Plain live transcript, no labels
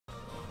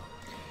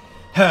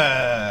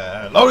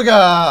Hello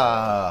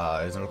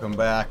guys, and welcome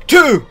back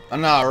to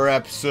another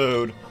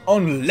episode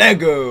on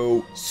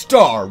LEGO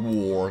Star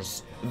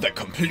Wars The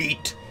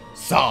Complete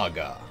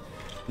Saga.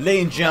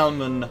 Ladies and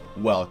gentlemen,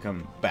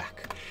 welcome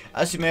back.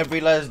 As you may have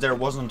realized, there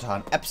wasn't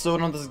an episode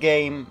on this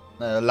game.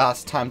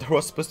 Last time there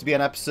was supposed to be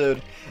an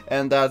episode,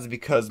 and that's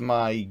because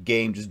my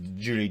game just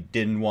really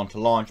didn't want to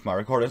launch. My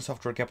recording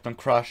software kept on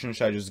crashing,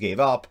 so I just gave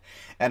up.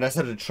 And I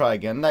said to try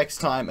again next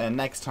time, and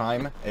next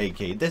time,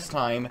 aka this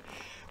time,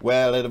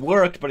 well, it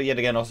worked, but yet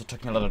again also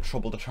took me a lot of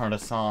trouble to turn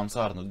this on,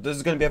 so I don't know. This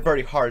is going to be a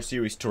very hard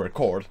series to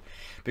record,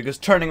 because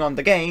turning on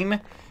the game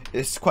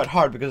is quite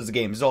hard because the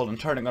game is old, and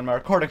turning on my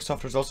recording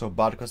software is also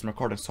bad because my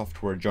recording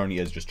software journey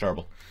is just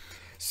terrible.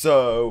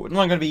 So, it's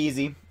not going to be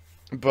easy,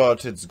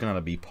 but it's going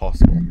to be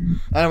possible.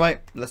 Anyway,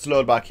 let's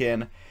load back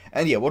in.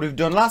 And yeah, what we've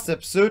done last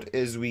episode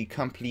is we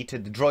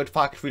completed the droid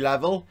factory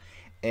level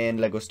in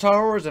LEGO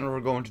Star Wars, and what we're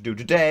going to do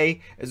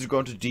today is we're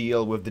going to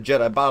deal with the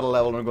Jedi battle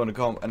level, and we're going to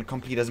come and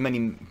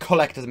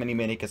collect as many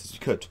mini-kits as we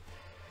could.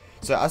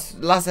 So as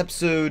last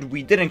episode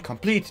we didn't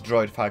complete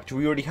Droid Factory,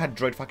 we already had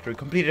Droid Factory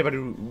completed,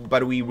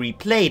 but we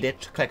replayed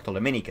it to collect all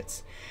the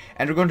mini-kits.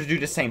 And we're going to do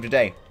the same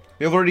today.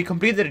 We have already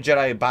completed the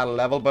Jedi battle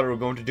level, but we're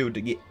going to do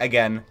it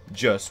again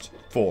just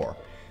for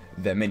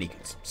the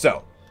mini-kits.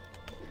 So,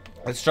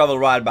 let's travel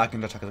right back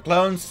into Attack of the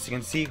Clones. As you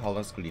can see, hold on,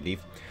 let's quickly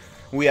leave.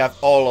 We have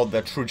all of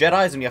the true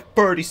Jedis, and we have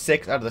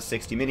 36 out of the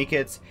 60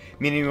 mini-kits,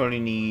 meaning we only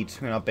need,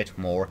 a bit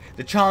more.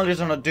 The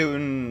challenges are not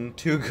doing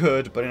too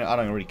good, but I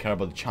don't really care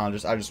about the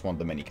challenges, I just want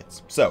the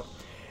mini-kits. So,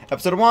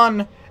 episode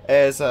 1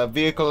 is a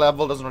vehicle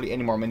level. There's not really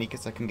any more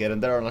mini-kits I can get in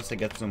there unless I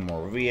get some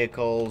more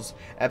vehicles.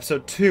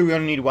 Episode 2, we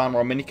only need one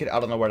more mini-kit. I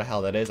don't know where the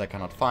hell that is, I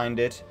cannot find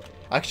it.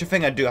 Actually, I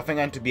think I do. I think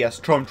I need to be a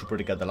stormtrooper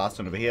to get the last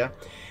one over here.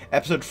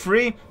 Episode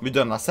 3, we've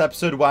done last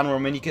episode, one more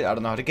mini-kit, I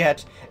don't know how to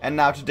get. And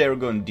now today we're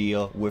going to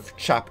deal with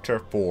Chapter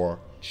 4,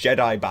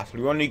 Jedi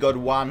Battle. We only got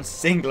one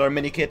singular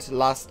mini-kit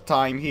last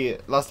time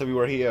we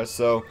were here,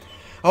 so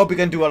I hope we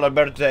can do a lot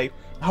better today.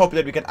 I hope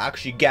that we can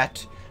actually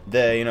get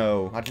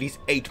the, at least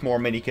 8 more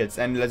mini-kits,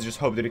 and let's just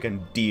hope that we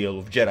can deal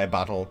with Jedi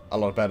Battle a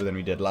lot better than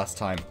we did last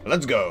time.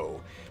 Let's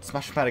go!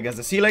 Smash the pad against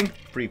the ceiling,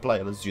 free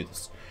play, let's do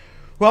this.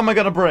 What am I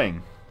gonna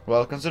bring?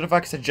 Well, consider the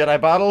fact it's a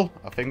Jedi battle,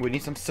 I think we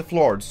need some Sith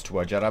Lords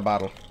to a Jedi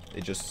battle.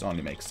 It just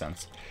only makes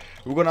sense.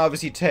 We're gonna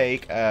obviously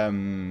take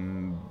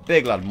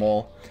Big Lad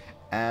Maul,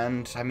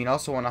 and I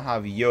also want to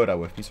have Yoda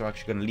with me, so we're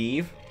actually gonna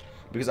leave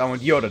because I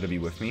want Yoda to be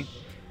with me.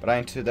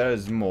 But there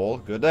is Maul.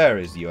 Good, there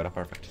is Yoda.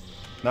 Perfect.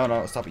 No,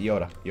 stop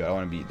Yoda. Yoda, I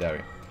want to be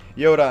there.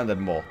 Yoda and then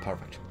Maul.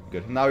 Perfect.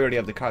 Good. Now we already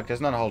have the characters.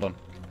 No, hold on.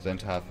 Because I need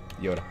to have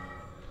Yoda.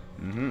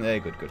 Yeah,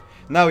 good.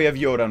 Now we have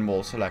Yoda and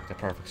Maul selected.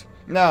 Perfect.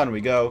 Now on we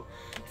go.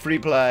 Free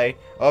play.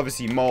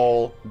 Obviously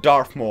Maul,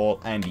 Darth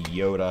Maul, and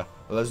Yoda.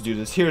 Let's do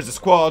this. Here's the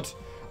squad.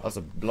 That's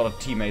a lot of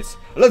teammates.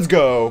 Let's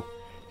go.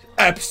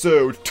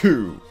 Episode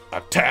 2.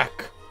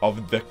 Attack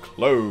of the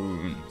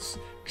Clones.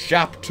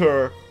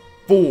 Chapter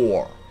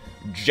 4.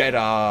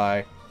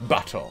 Jedi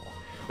Battle.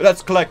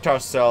 Let's collect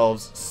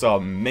ourselves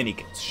some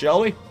mini-kits,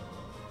 shall we?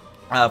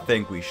 I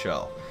think we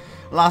shall.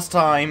 Last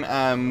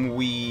time,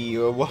 we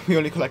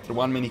only collected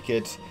one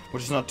mini-kit,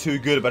 which is not too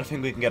good, but I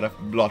think we can get a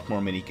lot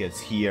more mini-kits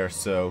here,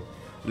 so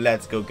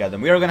let's go get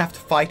them. We are going to have to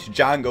fight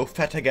Jango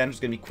Fett again, which is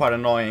going to be quite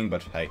annoying,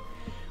 but hey,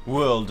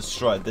 we'll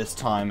destroy it this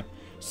time.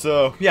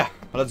 So, yeah,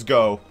 let's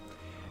go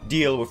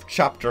deal with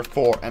Chapter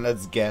 4, and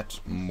let's get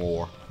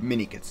more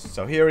mini-kits.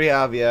 So here we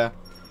have,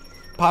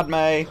 Padme,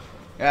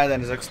 and then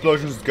there's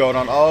explosions going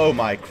on. Oh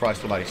my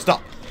Christ almighty,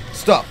 stop!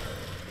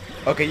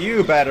 Okay,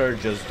 you better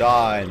just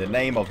die in the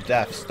name of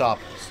death. Stop,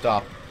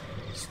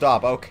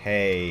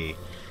 okay.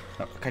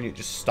 No, can you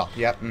just stop?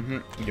 Yeah,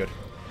 good.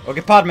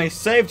 Okay, Padme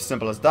saved,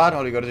 simple as that.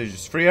 All you gotta do is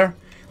just free her.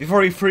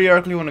 Before we free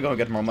her, we wanna go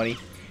get more money.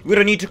 We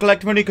don't need to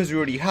collect money because we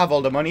already have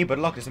all the money, but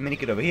look, there's a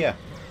mini-kit over here.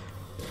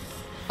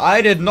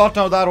 I did not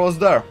know that was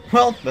there.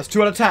 Well, that's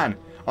 2 out of 10.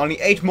 Only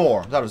 8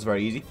 more. That was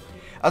very easy.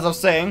 As I was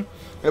saying,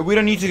 we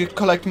don't need to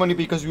collect money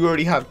because we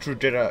already have true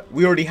Jedi.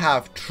 We already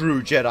have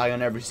true Jedi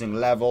on every single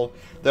level.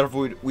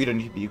 Therefore, we don't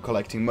need to be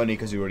collecting money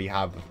because we already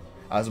have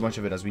as much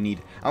of it as we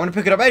need. I'm gonna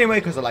pick it up anyway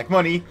because I like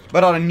money,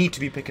 but I don't need to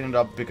be picking it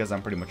up because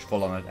I'm pretty much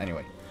full on it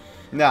anyway.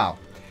 Now,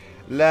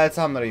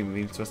 I'm not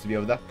even supposed to be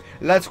over there.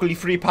 Let's quickly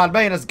free Padme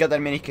and let's get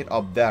that mini kit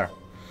up there.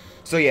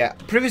 So yeah,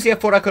 previously I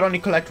thought I could only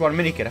collect one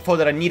mini kit. I thought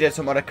that I needed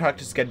some other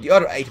characters to get the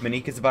other 8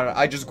 mini kits, but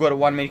I just got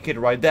one mini kit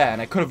right there,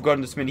 and I could have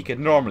gotten this mini kit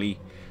normally.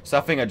 So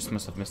I think I just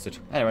must have missed it.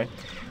 Anyway,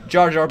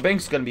 Jar Jar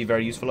Binks is gonna be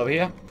very useful over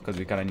here because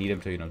we kind of need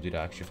him to, do the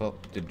actual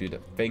do the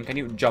thing. Can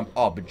you jump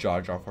up,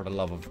 Jar Jar, for the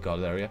love of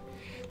God? There,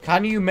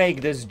 Can you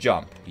make this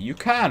jump? You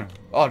can.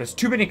 Oh, there's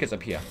 2 mini kits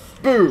up here.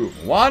 Boom,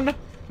 1.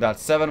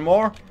 That's 7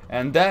 more,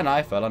 and then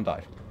I fell and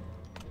died.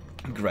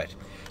 Great.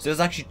 So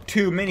there's actually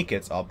 2 mini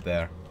kits up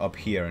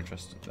here.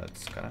 Interesting.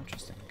 That's kind of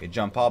interesting. Okay,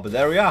 jump up, but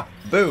there we are.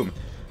 Boom.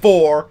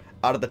 4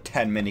 out of the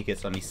 10 mini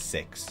kits, only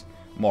 6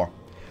 more.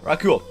 Right,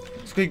 cool.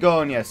 Let's keep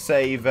going. Yeah,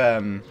 save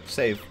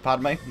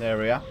Padme. There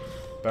we are.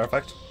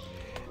 Perfect.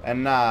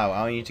 And now,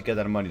 I need to get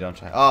that money,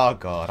 don't I? Oh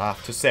god, I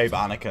have to save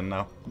Anakin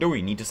now. Do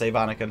we need to save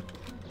Anakin?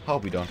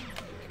 Hope we don't.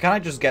 Can I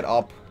just get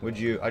up? Would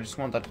you? I just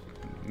want that,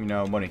 you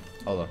know, money.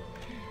 Hold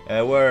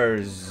on.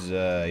 Where's,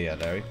 yeah,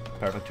 there we go.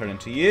 Perfect, turn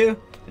into you.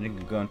 Then you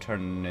can go and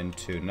turn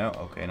into, no,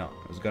 okay, no.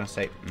 I was gonna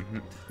say,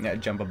 yeah,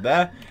 jump up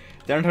there.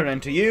 Then turn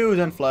into you,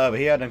 then fly over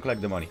here, then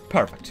collect the money.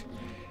 Perfect.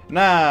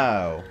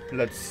 Now,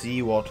 let's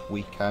see what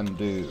we can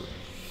do.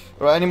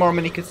 Right, any more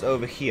mini kits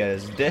over here?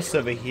 There's this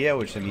over here,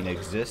 which I mean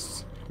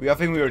exists. I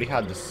think we already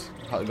had this,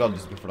 got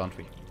this before, don't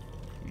we?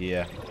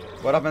 Yeah.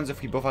 What happens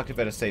if we both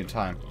activate at the same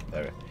time?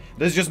 There.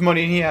 There's just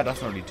money in here.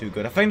 That's not really too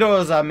good. I think there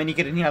was a mini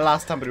kit in here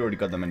last time, but we already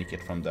got the mini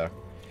kit from there.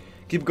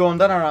 Keep going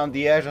down around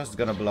the edge. That's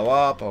gonna blow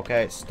up.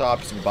 Okay,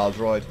 stop. Super ball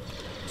droid.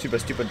 Super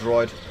stupid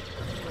droid.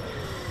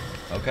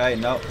 Okay,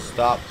 no.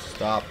 Stop.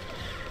 Stop.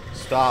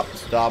 Stop.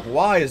 Stop.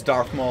 Why is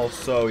Darth Maul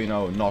so, you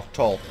know, not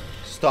tall?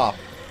 Stop.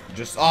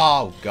 Just.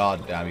 Oh,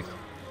 god damn it.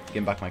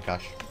 Give back my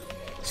cash.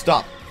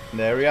 Stop.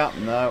 There we are.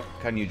 No.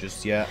 Can you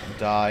just, yeah,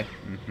 die?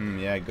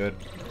 Yeah, good.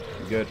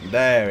 Good.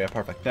 There we are.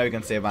 Perfect. Now we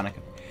can save Anakin.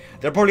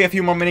 There are probably a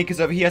few more minikits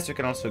over here, so we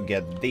can also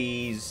get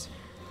these.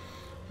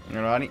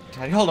 Alrighty.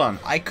 Hold on.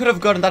 I could have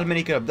gotten that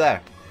minikit up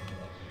there.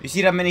 You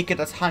see that minikit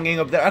that's hanging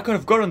up there? I could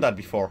have gotten that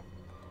before.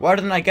 Why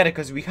didn't I get it?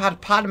 Because we had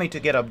Padme to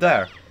get up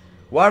there.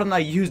 Why didn't I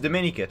use the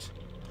minikit?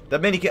 The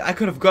minikit, I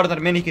could have gotten that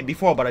minikit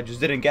before, but I just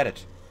didn't get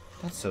it.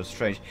 That's so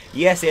strange.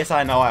 Yes, yes,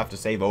 I know I have to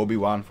save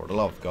Obi-Wan, for the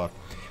love of God.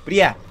 But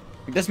yeah.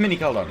 This mini,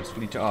 hold on, it's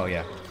really oh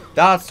yeah.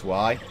 That's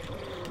why.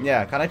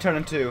 Yeah, can I turn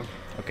into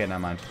okay, never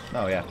mind.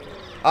 Oh yeah.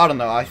 I don't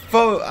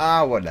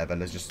know, whatever,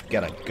 let's just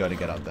gotta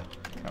get up there.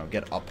 Oh,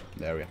 get up.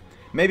 There we go.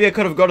 Maybe I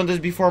could have gotten this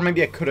before,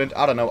 maybe I couldn't.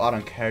 I don't know, I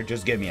don't care,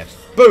 just give me it.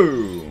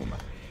 Boom!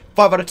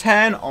 5 out of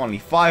 10, only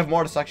 5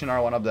 more to section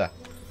R1 up there.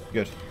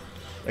 Good.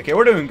 Okay,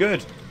 we're doing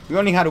good. We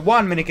only had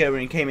 1 minikit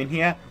when we came in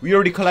here. We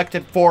already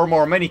collected 4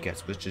 more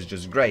minikits, which is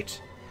just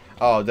great.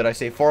 Oh, did I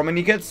say 4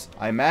 minikits?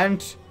 I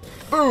meant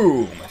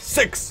boom!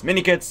 6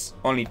 minikits.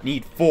 Only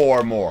need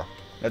 4 more.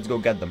 Let's go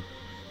get them.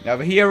 Now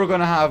over here we're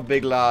gonna have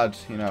big lad,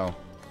 you know,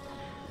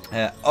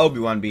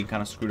 Obi-Wan being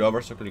kind of screwed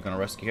over, so we're gonna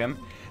rescue him.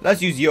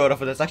 Let's use Yoda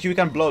for this. Actually, we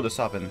can blow this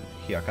up in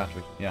here, can't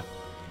we? Yeah.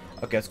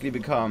 Okay, let's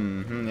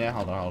become. Yeah,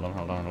 hold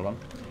on.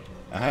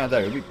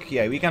 There.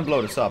 Yeah, we can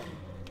blow this up.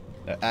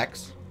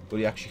 X. Will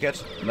you actually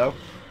hit? No.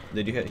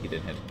 Did you hit? He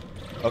didn't hit.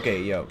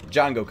 Okay, yo,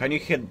 Django, can you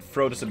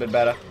throw this a bit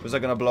better? Was that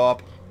gonna blow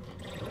up?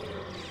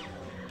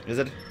 Is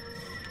it?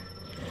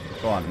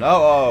 Go on.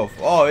 No.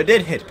 Oh, it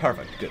did hit.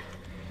 Perfect. Good.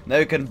 Now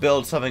you can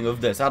build something with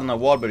this. I don't know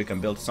what, but you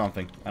can build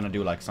something. And I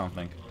do like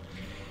something.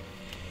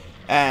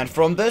 And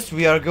from this,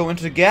 we are going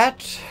to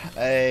get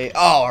a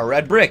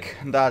red brick.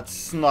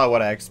 That's not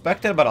what I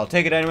expected, but I'll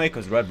take it anyway,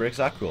 because red bricks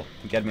are cool.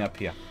 Get me up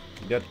here.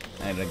 Good.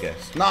 And I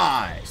guess.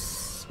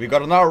 Nice. We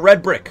got another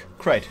red brick.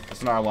 Great.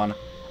 That's another one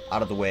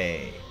out of the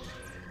way.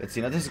 Let's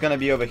see. Now, this is going to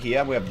be over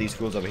here. We have these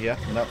fools over here.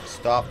 No,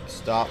 stop.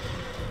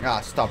 Ah,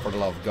 stop for the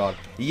love of God.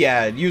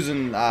 Yeah,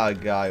 using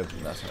guy.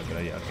 That's not a good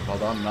idea.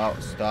 Hold on. No,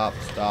 stop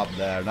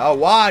there. No,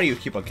 why do you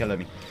keep on killing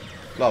me?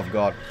 Love of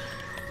God.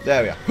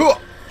 There we are.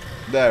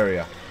 There we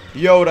are.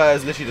 Yoda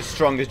is literally the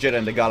strongest Jedi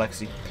in the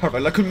galaxy.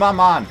 Perfect. Look at my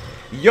man.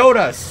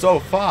 Yoda is so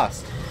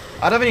fast.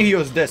 I don't think he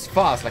was this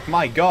fast. Like,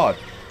 my God.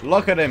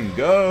 Look at him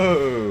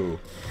go.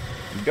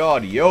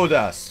 God,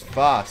 Yoda's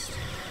fast.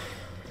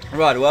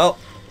 Right, well.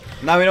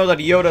 Now we know that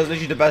Yoda is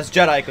literally the best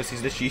Jedi because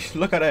he's literally.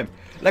 Look at him.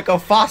 Look how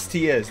fast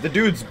he is. The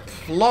dude's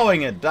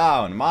flowing it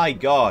down. My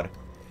God.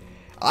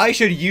 I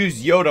should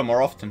use Yoda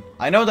more often.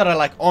 I know that I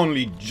like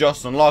only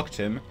just unlocked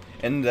him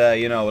in the,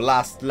 you know,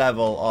 last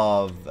level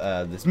of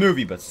this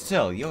movie, but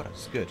still,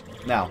 Yoda's good.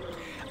 Now,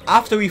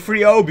 after we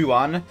free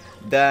Obi-Wan,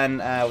 then,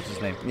 what's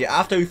his name? Yeah,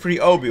 after we free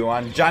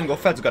Obi-Wan, Jango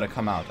Fett's gonna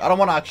come out. I don't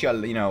want to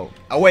actually, you know,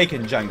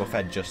 awaken Jango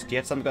Fett just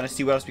yet, so I'm gonna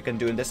see what else we can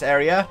do in this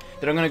area.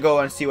 Then I'm gonna go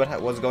and see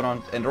what's going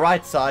on in the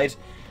right side.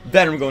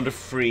 Then we're going to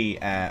free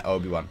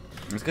Obi-Wan.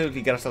 Let's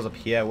quickly get ourselves up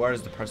here. Where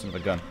is the person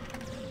with a gun?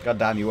 God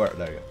damn, you were.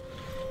 There you go.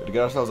 We'll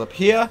get ourselves up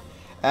here.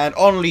 And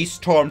only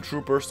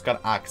stormtroopers can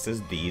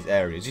access these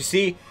areas. You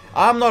see,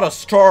 I'm not a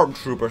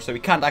stormtrooper, so we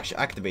can't actually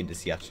activate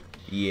this yet.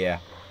 Yeah.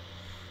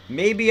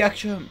 Maybe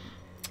actually,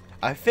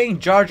 I think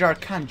Jar Jar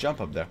can jump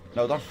up there.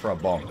 No, don't throw a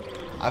bomb.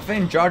 I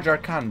think Jar Jar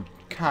can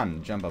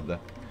jump up there.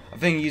 I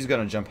think he's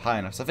gonna jump high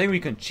enough. So I think we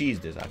can cheese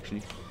this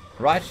actually.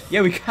 Right?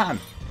 Yeah, we can.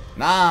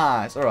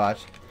 Nice. Alright.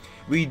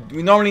 We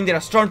normally need a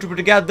stormtrooper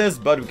to get this,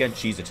 but we can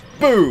cheese it.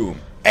 Boom!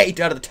 8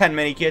 out of the 10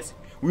 minikits.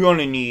 We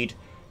only need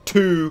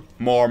 2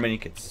 more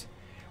minikits.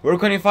 Where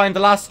can you find the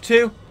last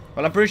 2?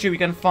 Well, I'm pretty sure we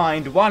can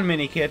find 1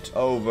 minikit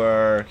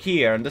over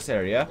here in this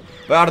area.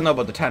 But I don't know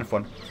about the 10th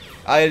one.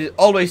 I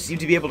always seem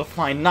to be able to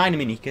find 9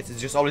 minikits.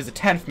 It's just always the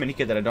 10th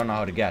minikit that I don't know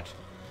how to get.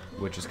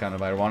 Which is kind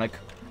of ironic.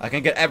 I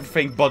can get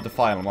everything but the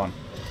final one.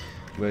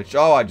 Which,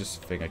 oh, I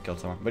just think I killed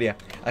someone. But yeah,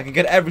 I can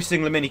get every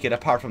single minikit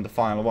apart from the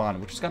final one.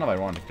 Which is kind of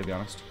ironic, to be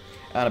honest.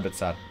 And a bit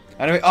sad.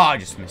 Anyway, oh, I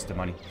just missed the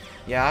money.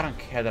 Yeah, I don't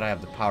care that I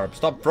have the power up.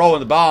 Stop throwing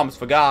the bombs,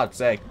 for God's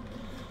sake.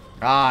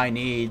 I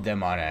need the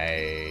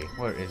money.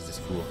 Where is this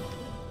fool?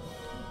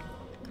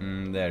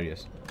 There he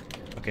is.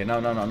 Okay, no,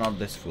 not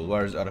this fool.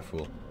 Where is the other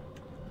fool?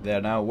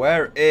 There now.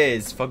 Where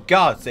is, for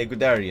God's sake,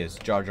 there he is.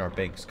 Jar Jar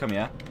Binks. Come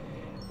here.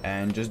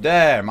 And just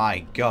there.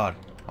 My God.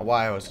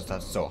 Why was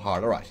that so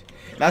hard? Alright.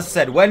 As I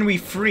said, when we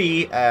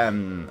free,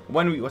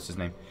 what's his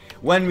name?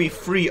 When we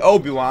free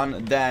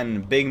Obi-Wan,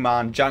 then Big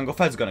Man Jango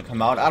Fett's gonna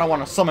come out. I don't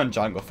want to summon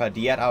Jango Fett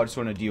yet. I just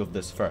want to deal with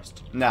this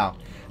first. Now,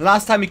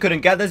 last time we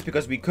couldn't get this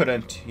because we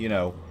couldn't, you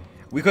know,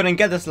 we couldn't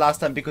get this last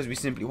time because we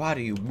simply... Why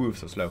do you move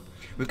so slow?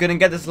 We couldn't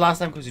get this last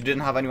time because we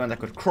didn't have anyone that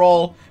could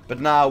crawl. But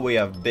now we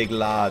have big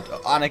lad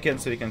Anakin,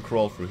 so we can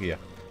crawl through here.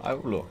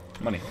 Oh, look.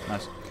 Money.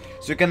 Nice.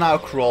 So we can now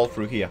crawl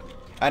through here.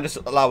 And this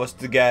will allow us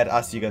to get,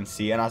 as you can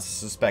see, and as I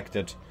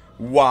suspected,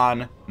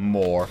 one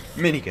more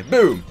minikit.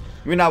 Boom!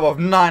 We now have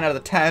 9 out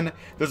of 10.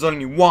 There's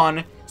only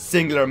one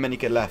singular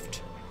minikit left.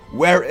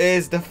 Where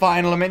is the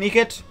final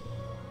minikit?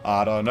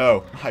 I don't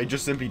know. I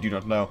just simply do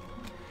not know.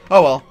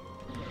 Oh well.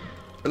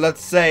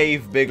 Let's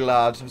save big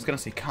lad. I was gonna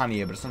say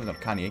Kanye, but it's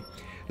not Kanye.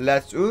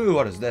 Let's... Ooh,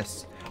 what is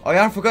this? Oh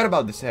yeah, I forgot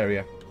about this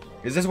area.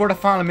 Is this where the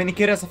final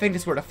minikit is? I think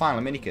this is where the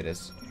final minikit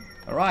is.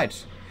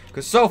 Alright.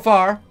 Because so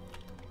far,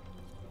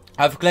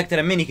 I've collected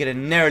a minikit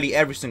in nearly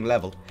every single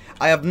level.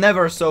 I have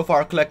never so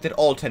far collected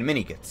all 10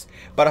 minikits.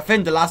 But I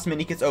think the last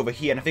minikit's over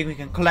here, and I think we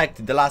can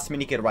collect the last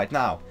minikit right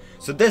now.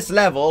 So this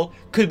level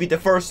could be the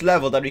first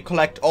level that we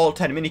collect all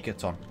 10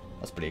 minikits on.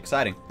 That's pretty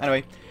exciting.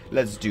 Anyway,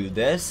 let's do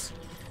this.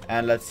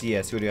 And let's see,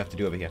 what do we have to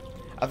do over here?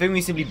 I think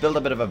we simply build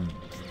a bit of a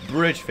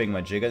bridge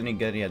thingamajig.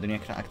 Then you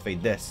can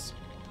activate this.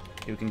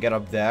 Okay, we can get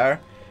up there.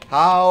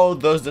 How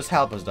does this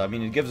help us though? I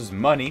mean, it gives us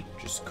money,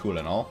 which is cool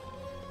and all.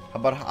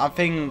 But I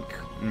think...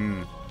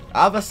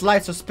 I have a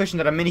slight suspicion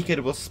that a minikit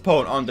will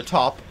spawn on the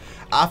top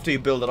after you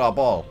build it up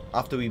all.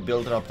 After we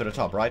build it up to the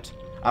top, right?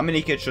 A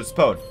minikit should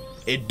spawn.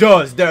 It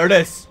does! There it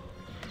is!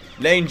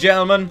 Ladies and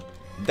gentlemen,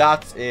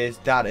 that's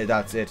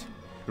it.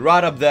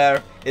 Right up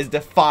there is the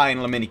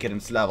final minikit in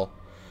this level.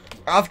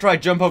 After I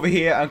jump over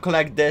here and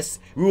collect this,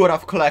 we would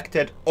have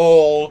collected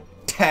all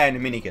 10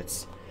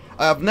 minikits.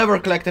 I have never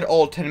collected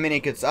all 10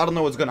 minikits. I don't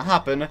know what's gonna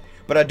happen,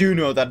 but I do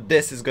know that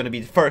this is gonna be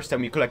the first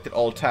time we collected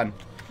all 10.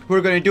 Who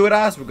we're gonna do it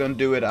as? We're gonna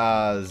do it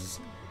as...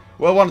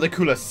 Well, one of the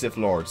coolest Sith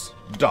Lords.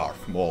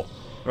 Darth Maul.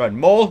 Right,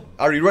 Maul,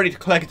 are you ready to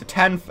collect the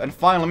 10th and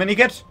final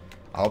minikit?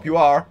 I hope you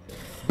are.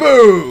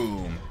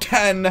 Boom!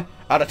 10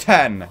 out of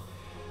 10.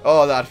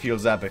 Oh, that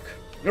feels epic.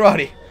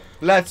 Righty.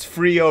 Let's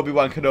free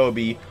Obi-Wan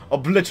Kenobi,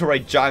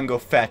 obliterate Jango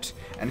Fett,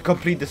 and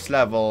complete this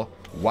level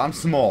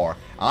once more.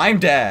 I'm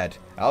dead.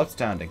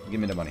 Outstanding. Give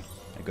me the money.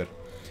 Good.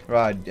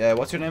 Right,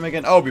 what's your name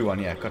again? Obi-Wan,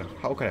 yeah.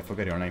 How could I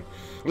forget your name?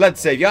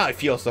 Let's save. Yeah, I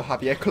feel so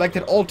happy. I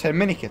collected all 10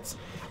 minikits.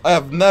 I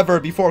have never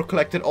before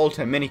collected all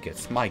 10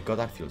 minikits. My God,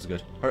 that feels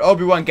good. Alright,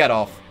 Obi-Wan, get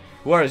off.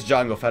 Where is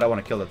Jango Fett? I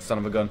want to kill that son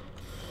of a gun.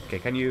 Okay,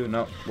 can you?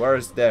 No. Where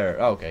is there?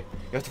 Oh, okay.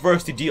 You have to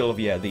first deal with,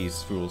 yeah,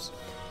 these fools.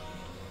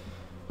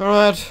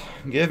 Alright,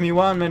 give me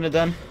 1 minute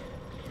then.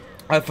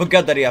 I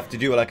forget that you have to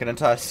do like an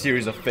entire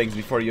series of things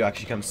before you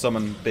actually can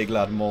summon Big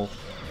Lad Maul.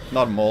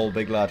 Not Maul,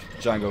 Big Lad,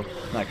 Jango.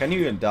 Now, can you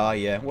even die?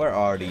 Yeah. Where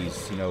are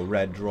these, you know,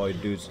 red droid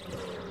dudes?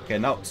 Okay,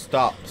 no,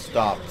 stop.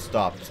 I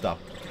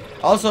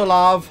also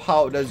love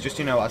how there's just,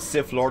 you know, a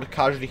Sith Lord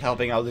casually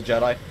helping out the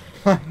Jedi.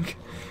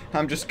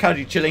 I'm just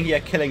casually chilling here,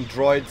 killing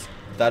droids.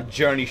 That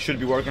journey should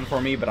be working for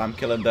me, but I'm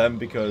killing them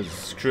because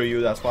screw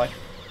you, that's why.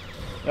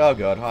 Oh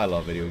God, I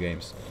love video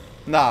games.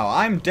 Now,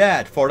 I'm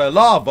dead. For the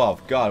love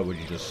of God, would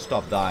you just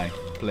stop dying,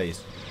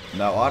 please?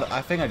 No,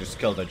 I think I just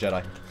killed a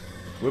Jedi.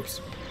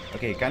 Whoops.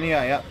 Okay, can you,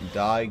 yeah,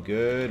 die,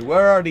 good.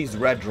 Where are these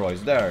red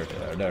droids?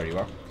 There you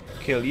are.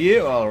 Kill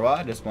you,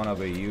 alright. This one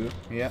over you.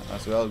 Yeah,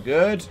 as well,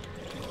 good.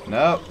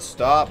 No,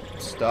 stop.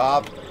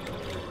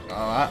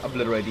 Alright,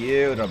 obliterate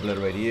you, then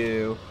obliterate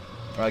you.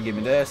 Alright, give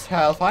me this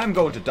health. I'm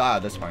going to die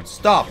at this point.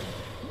 Stop,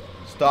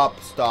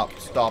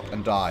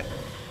 and die.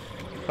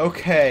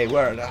 Okay,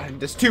 where?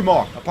 There's 2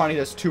 more. Apparently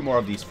there's 2 more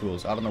of these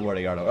fools. I don't know where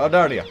they are though. Oh,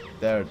 there they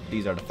are.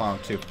 These are the final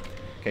 2.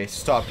 Okay,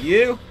 stop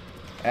you.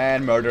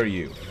 And murder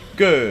you.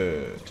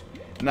 Good.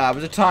 Now,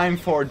 is it time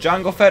for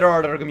Jango Fett, or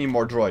are there gonna be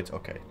more droids?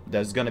 Okay,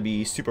 there's gonna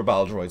be super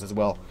battle droids as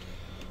well.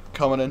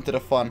 Coming into the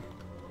fun.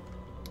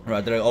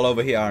 Right, they're all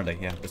over here, aren't they?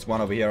 Yeah, there's one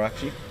over here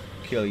actually.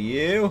 Kill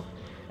you.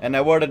 And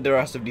now where did the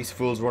rest of these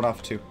fools run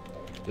off to?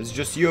 There's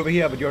just you over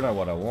here, but you're not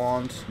what I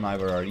want.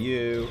 Neither are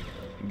you.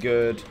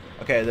 Good.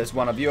 Okay, there's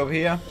one of you over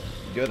here.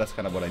 Good, that's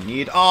kind of what I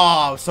need.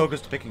 Oh, I was so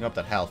close to picking up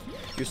that health.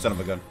 You son of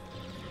a gun.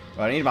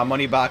 Right, I need my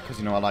money back, because,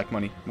 you know, I like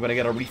money. I'm gonna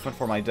get a refund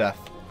for my death.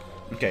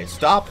 Okay,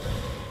 stop.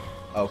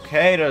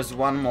 Okay, there's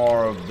one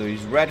more of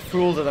these red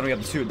fools, and then we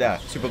have the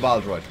super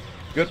battle droid.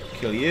 Good,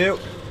 kill you.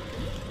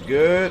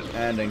 Good,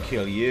 and then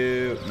kill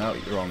you. No,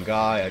 you're wrong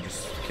guy. I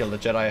just killed a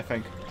Jedi, I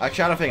think.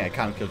 Actually, I don't think I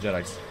can kill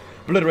Jedis.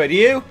 Obliterate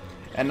you.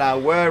 And now,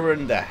 where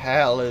in the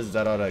hell is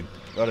that other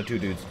 2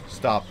 dudes?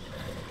 Stop.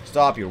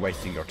 Stop, you're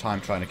wasting your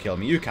time trying to kill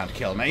me. You can't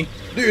kill me.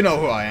 Do you know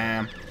who I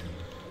am?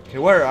 Okay,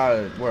 where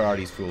are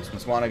these fools?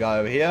 There's one guy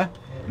over here.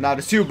 Now,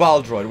 the super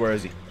battle droid, where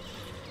is he?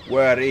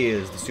 Where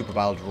is the super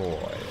battle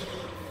droid?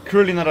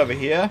 Clearly not over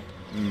here.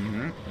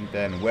 And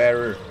then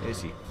where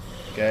is he?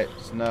 Okay,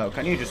 so no.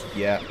 Can you just,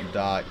 yeah,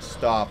 die.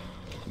 Stop.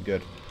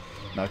 Good.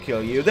 Now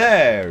kill you.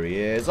 There he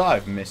is.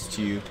 I've missed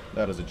you.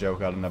 That is a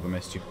joke. I've never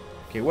missed you.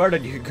 Okay, where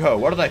did you go?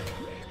 Where did I...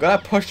 Got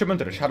I pushed him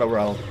into the Shadow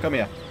Realm. Come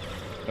here.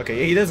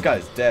 Okay, this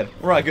guy's dead.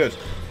 Alright, good.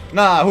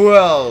 Nah, who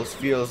else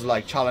feels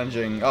like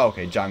challenging? Oh,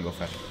 okay, Jango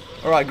Fett.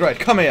 Alright, great.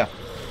 Come here.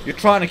 You're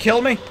trying to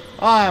kill me?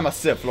 I'm a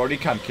Sith Lord. You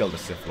can't kill the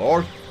Sith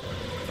Lord.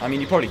 I mean,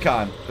 you probably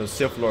can, because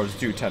Sith Lords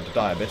do tend to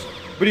die a bit.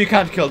 But you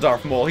can't kill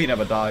Darth Maul. He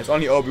never dies.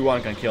 Only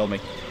Obi-Wan can kill me.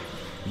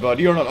 But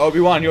you're not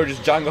Obi-Wan. You're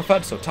just Jango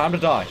Fett, so time to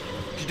die.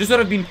 This would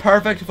have been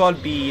perfect if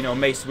I'd be, you know,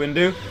 Mace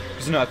Windu.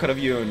 Because, you know, I could have,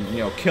 you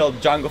know, killed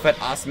Jango Fett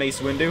as Mace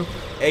Windu.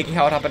 A.k.a.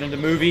 how it happened in the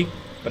movie.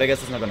 But I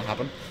guess it's not going to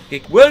happen.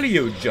 Okay, will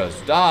you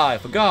just die?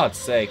 For God's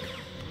sake.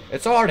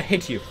 It's so hard to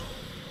hit you.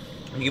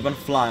 You keep on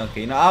flying.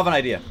 Okay, now I have an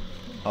idea.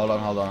 Hold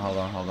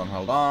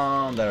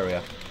on. There we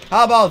are.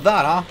 How about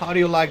that, huh? How do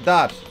you like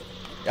that?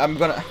 I'm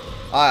gonna...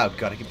 Oh,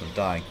 God, I keep on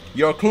dying.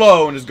 Your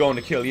clone is going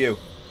to kill you.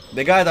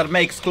 The guy that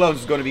makes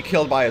clones is going to be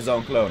killed by his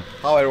own clone.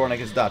 How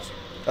ironic is that?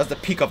 That's the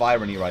peak of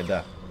irony right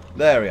there.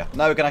 There we are.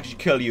 Now we can actually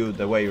kill you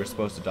the way you're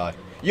supposed to die.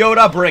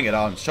 Yoda, bring it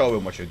on. Show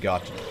him what you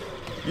got.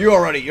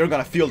 You're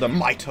gonna feel the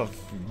might of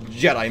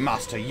Jedi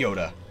Master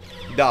Yoda.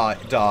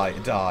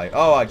 Die.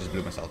 Oh, I just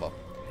blew myself up.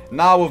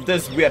 Now with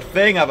this weird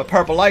thing, I have a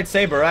purple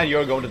lightsaber and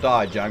you're going to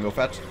die, Jango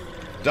Fett.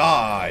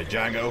 Die,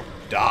 Jango.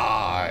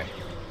 Die.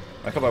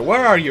 Now, come on,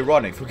 where are you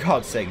running? For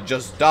God's sake,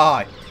 just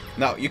die.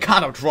 No, you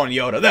can't outrun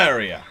Yoda. There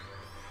we are.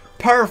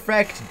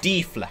 Perfect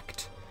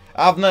deflect.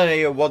 I have no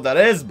idea what that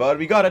is, but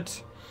we got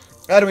it.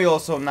 And we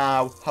also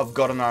now have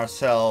gotten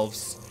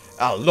ourselves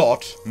a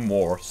lot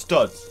more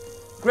studs.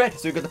 Great,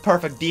 so we got the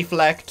perfect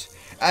deflect,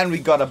 and we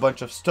got a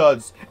bunch of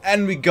studs,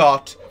 and we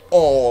got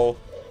all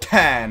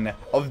 10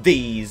 of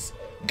these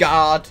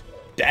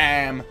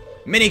goddamn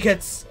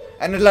mini-kits,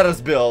 and it let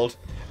us build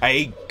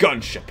a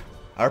gunship,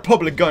 a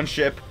Republic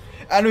gunship,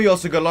 and we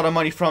also got a lot of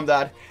money from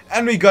that,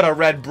 and we got a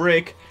red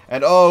brick,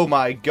 and oh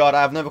my god,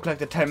 I've never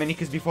collected 10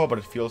 mini-kits before, but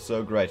it feels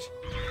so great.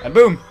 And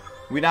boom,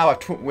 we now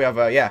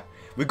have,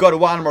 we got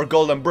one more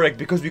golden brick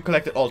because we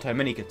collected all 10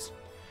 mini-kits.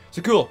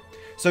 So cool.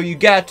 So you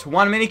get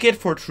one mini-kit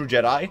for True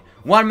Jedi,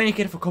 one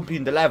mini-kit for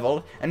completing the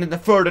level, and then the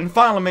third and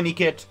final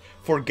mini-kit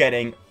for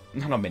getting...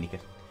 No, not mini-kit.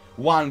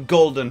 One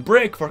golden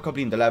brick for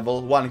completing the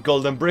level, one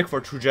golden brick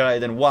for True Jedi,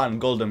 then one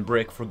golden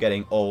brick for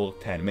getting all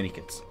 10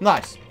 mini-kits.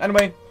 Nice.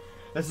 Anyway,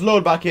 let's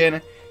load back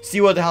in,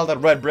 see what the hell that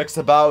red brick's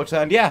about,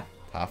 and yeah,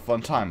 have a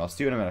fun time. I'll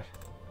see you in a minute.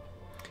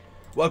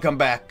 Welcome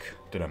back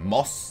to the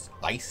Mos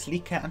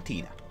Eisley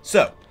Cantina.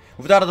 So,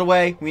 with that out of the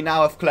way, we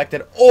now have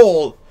collected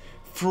all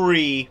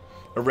 3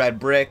 red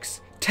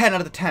bricks, 10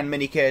 out of the 10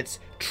 mini-kits,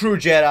 True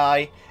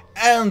Jedi,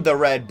 and the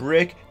red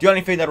brick. The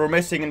only thing that we're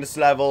missing in this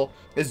level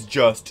is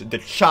just the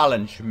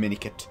challenge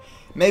mini-kit.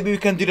 Maybe we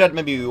can do that,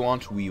 maybe we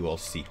won't, we will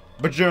see.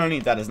 But generally,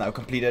 that is now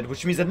completed,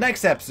 which means that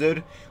next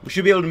episode, we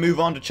should be able to move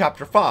on to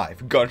Chapter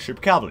 5,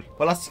 Gunship Cavalry.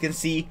 Well, as you can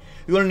see,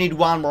 we only need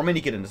one more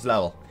mini-kit in this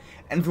level.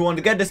 And if we want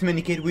to get this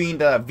mini-kit, we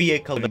need a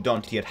vehicle we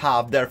don't yet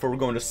have. Therefore, we're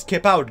going to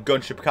skip out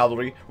Gunship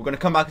Cavalry. We're going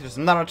to come back to this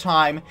another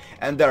time.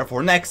 And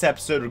therefore, next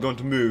episode, we're going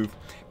to move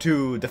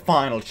to the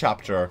final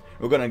chapter.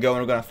 We're going to go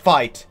and we're going to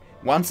fight,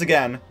 once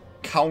again,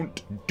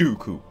 Count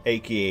Dooku,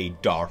 aka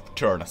Darth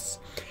Turnus.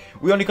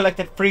 We only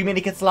collected 3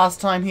 mini-kits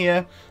last time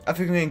here. I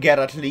think we can get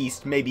at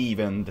least, maybe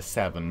even the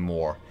 7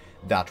 more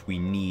that we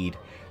need.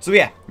 So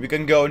yeah, we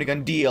can go and we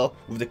can deal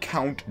with the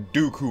Count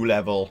Dooku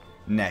level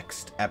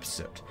next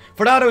episode.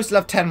 For that, I still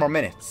have 10 more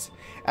minutes.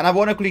 And I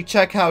want to quickly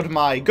check out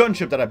my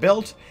gunship that I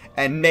built.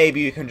 And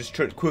maybe you can just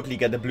quickly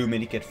get the blue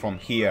mini-kit from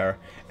here.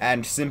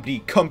 And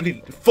simply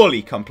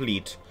fully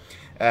complete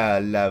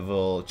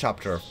level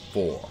chapter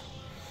 4.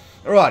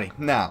 Alrighty,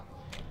 now.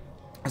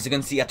 As you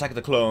can see, Attack of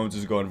the Clones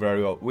is going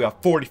very well. We have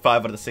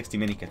 45 out of the 60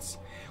 mini-kits.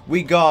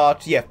 We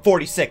got,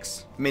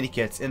 46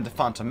 mini-kits in the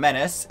Phantom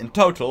Menace in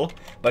total.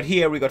 But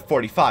here we got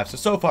 45.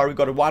 So far we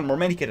got 1 more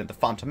mini-kit in the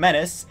Phantom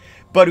Menace.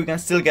 But we can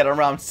still get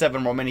around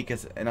 7 more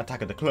mini-kits in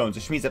Attack of the Clones.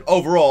 Which means that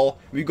overall,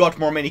 we got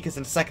more mini-kits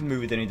in the second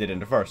movie than we did in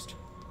the first.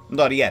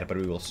 Not yet, but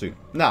we will soon.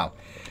 Now,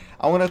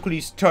 I want to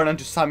quickly turn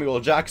into Samuel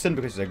Jackson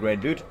because he's a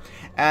great dude.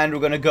 And we're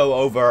going to go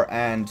over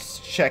and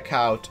check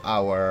out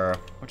our...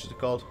 What is it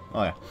called?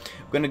 Oh yeah.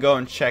 We're going to go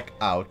and check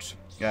out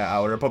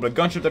our Republic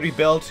gunship that we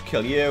built.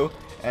 Kill you.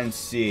 And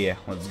see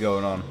what's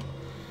going on.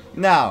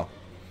 Now.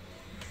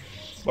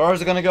 Where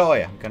is it going to go? Oh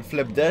yeah. We can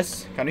flip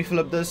this. Can we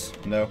flip this?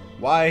 No.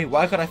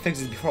 Why could I fix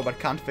this before but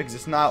can't fix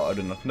this now? I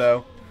do not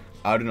know.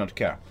 I do not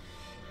care.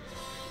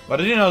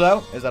 What I do know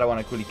though is that I want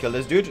to quickly kill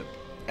this dude.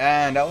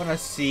 And I want to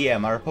see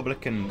my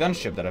Republican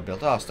gunship that I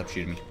built. Oh, stop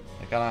shooting me.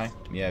 Can I?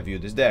 Yeah, view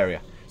this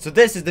area. So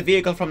this is the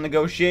vehicle from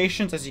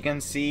negotiations, as you can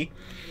see.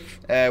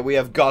 We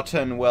have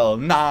gotten, well,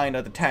 9 out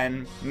of the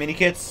 10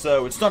 mini-kits,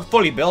 so it's not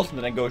fully built in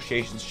the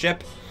negotiations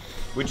ship.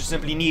 We just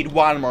simply need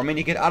 1 more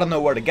mini-kit. I don't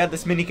know where to get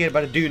this mini-kit,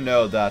 but I do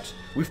know that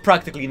we've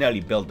practically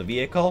nearly built the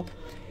vehicle.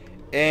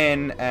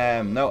 In,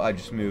 no, I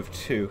just moved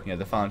to,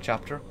 the final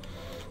chapter.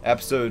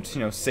 Episode,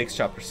 6,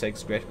 chapter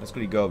 6, great. Let's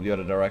quickly go the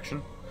other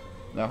direction.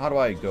 Now, how do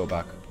I go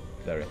back?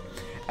 There we go.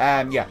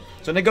 Yeah.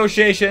 So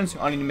negotiations,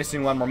 only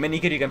missing one more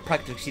minikit. You can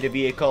practically see the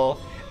vehicle.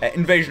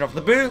 Invasion of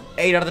Naboo,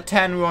 8 out of the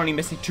 10. We're only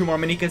missing 2 more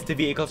minikits. The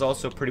vehicle's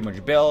also pretty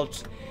much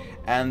built.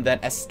 And then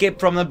Escape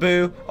from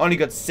Naboo, only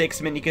got 6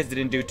 minikits.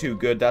 Didn't do too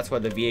good. That's why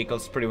the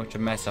vehicle's pretty much a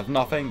mess of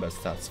nothing, but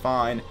that's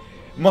fine.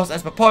 Mos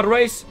Espa Pod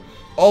Race.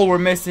 All we're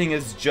missing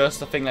is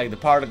just a thing like the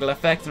particle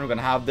effect, and we're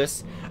gonna have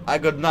this. I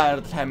got 9 out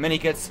of the 10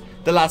 minikits.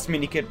 The last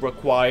minikit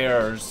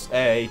requires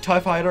a TIE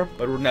Fighter,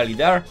 but we're nearly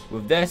there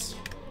with this.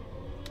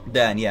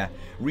 Then, yeah,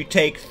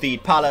 retake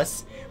Theed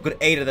Palace. We've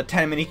got 8 of the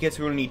 10 minikits.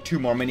 We only need 2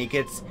 more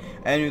minikits.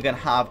 And we can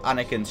have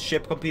Anakin's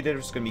ship completed,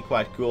 which is going to be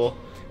quite cool.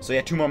 So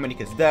yeah, 2 more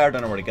minikits there.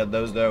 Don't know where to get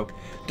those though.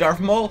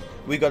 Darth Maul,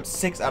 we got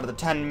 6 out of the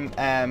 10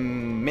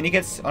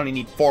 minikits. Only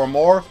need 4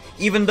 more.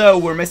 Even though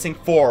we're missing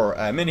 4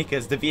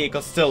 minikits, the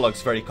vehicle still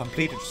looks very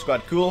complete, which is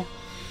quite cool.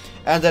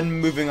 And then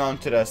moving on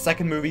to the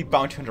second movie,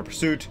 Bounty Hunter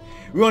Pursuit.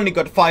 We only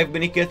got 5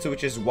 minikits,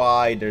 which is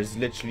why there's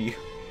literally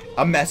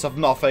a mess of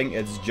nothing.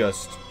 It's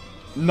just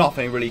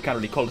nothing really, can't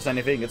really call this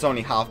anything. It's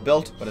only half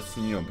built, but it's,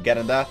 you know,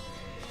 getting there.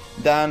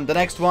 Then the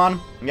next one,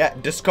 yeah,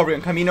 Discovery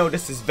on Camino.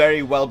 This is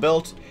very well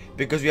built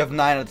because we have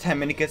 9 out of 10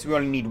 minikits. We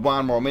only need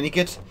 1 more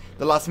minikit.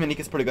 The last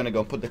minikit's probably gonna go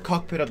and put the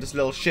cockpit of this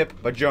little ship,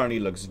 but Journey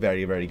looks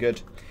very, very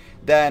good.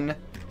 Then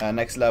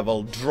next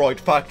level, Droid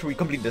Factory. We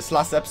completed this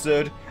last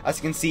episode. As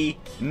you can see,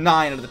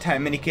 9 out of the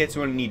 10 minikits.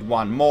 We only need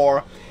 1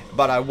 more,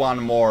 but 1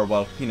 more,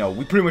 well, you know,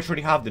 we pretty much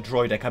already have the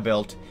droid deck I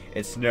built.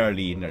 It's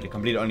nearly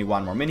completed. Only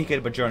 1 more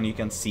minikit, but Journey, you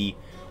can see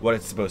what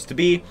it's supposed to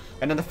be.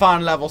 And then the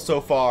final level so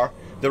far,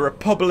 the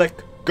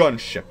Republic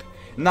Gunship.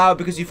 Now,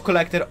 because you've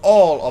collected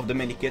all of the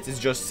minikits, it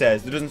just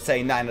says, it doesn't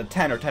say 9 out of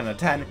 10 or 10 out of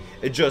 10.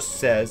 It just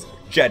says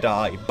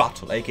Jedi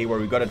Battle, aka where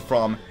we got it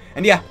from.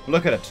 And yeah,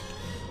 look at it.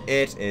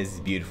 It is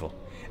beautiful.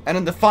 And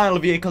then the final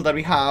vehicle that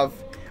we have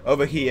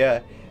over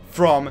here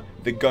from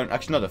the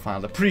actually not the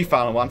final, the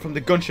pre-final one from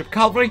the Gunship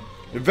Cavalry.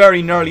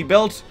 Very nearly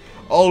built.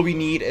 All we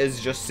need is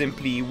just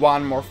simply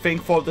 1 more thing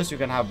for this. You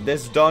can have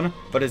this done,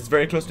 but it's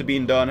very close to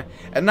being done.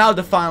 And now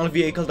the final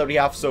vehicle that we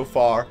have so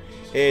far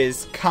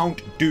is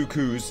Count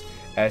Dooku's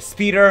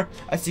speeder.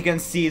 As you can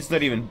see, it's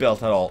not even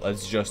built at all.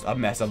 It's just a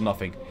mess of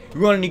nothing.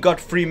 We only got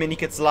 3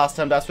 minikits last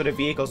time. That's why the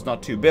vehicle's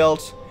not too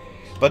built.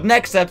 But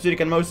next episode, you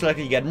can most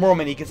likely get more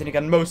minikits, and you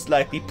can most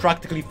likely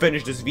practically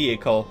finish this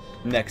vehicle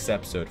next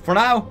episode. For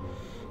now,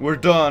 we're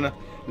done.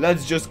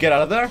 Let's just get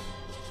out of there.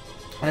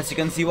 And as you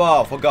can see,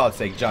 wow, for God's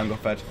sake, Jango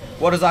Fett.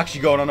 What is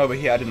actually going on over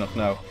here? I did not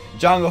know.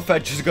 Jango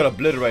Fett just got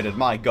obliterated.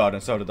 My God,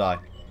 and so did I.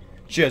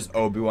 Cheers,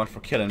 Obi-Wan,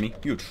 for killing me.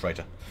 You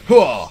traitor.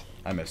 Hooah!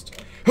 I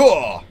missed.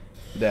 Hooah!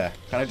 There.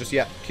 Can I just,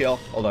 yeah, kill?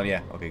 Hold on,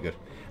 yeah. Okay, good.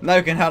 Now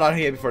you can head out of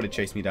here before they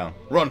chase me down.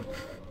 Run!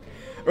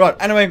 Right,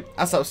 anyway,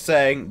 as I was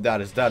saying, that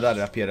is that. That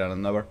appeared out of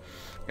nowhere.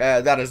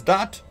 That is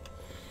that.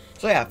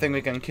 So yeah, I think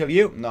we can kill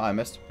you. No, I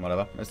missed.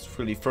 Whatever. Let's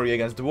really throw you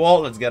against the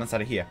wall. Let's get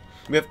inside of here.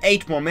 We have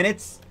 8 more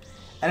minutes.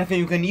 And I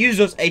think we can use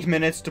those 8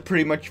 minutes to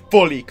pretty much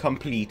fully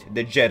complete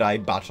the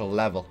Jedi battle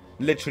level.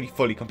 Literally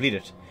fully complete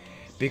it.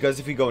 Because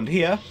if we go into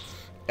here,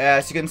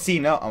 as you can see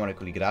now, I want to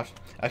quickly get out.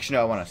 Actually,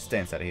 no, I want to stay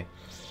inside of here.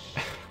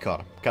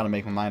 God, I'm kind of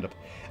making my mind up.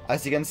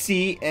 As you can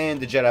see in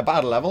the Jedi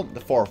battle level, the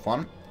 4th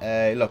one,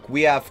 look,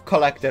 we have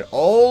collected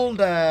all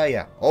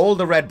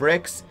the red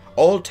bricks,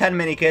 all 10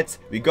 minikits.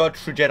 We got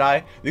True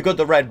Jedi, we got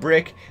the red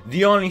brick.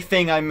 The only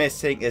thing I'm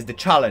missing is the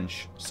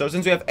challenge. So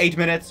since we have 8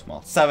 minutes,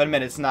 well, 7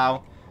 minutes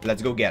now,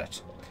 let's go get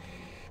it.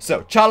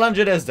 So, challenge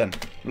it is then.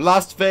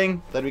 Last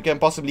thing that we can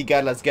possibly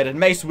get, let's get it.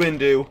 Mace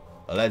Windu.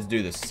 Let's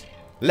do this.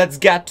 Let's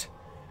get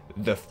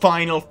the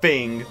final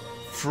thing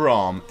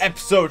from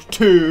Episode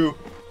 2,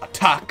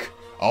 Attack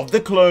of the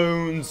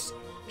Clones,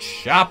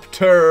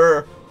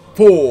 Chapter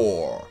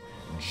 4,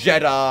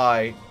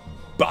 Jedi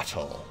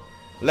Battle.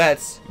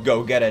 Let's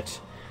go get it.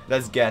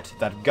 Let's get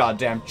that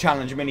goddamn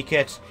challenge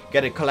minikit,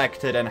 get it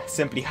collected, and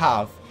simply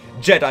have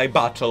Jedi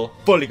Battle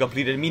fully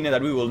completed, meaning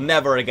that we will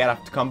never again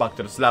have to come back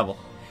to this level.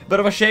 Bit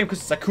of a shame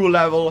because it's a cool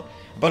level,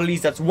 but at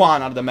least that's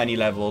one out of the many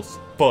levels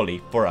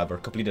fully forever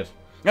completed.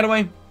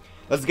 Anyway,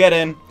 let's get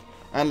in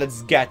and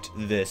let's get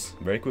this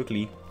very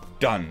quickly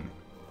done.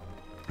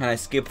 Can I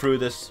skip through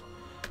this?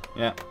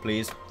 Yeah,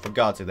 please. For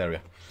God's sake, there we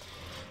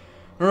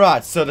go.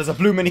 Right, so there's a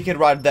blue minikit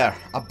right there,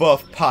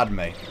 above Padme.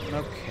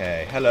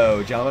 Okay,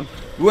 hello, gentlemen.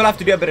 We will have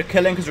to do a bit of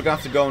killing because we're going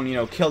to have to go and, you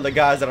know, kill the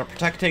guys that are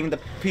protecting the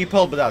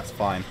people, but that's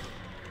fine.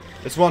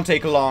 This won't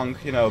take long,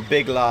 you know,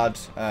 big lad,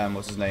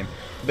 what's his name?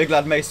 Big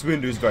lad Mace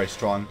Windu is very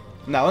strong.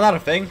 Now, another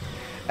thing,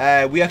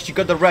 we actually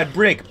got the red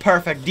brick,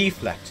 perfect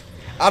deflect.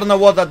 I don't know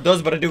what that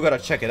does, but I do gotta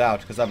check it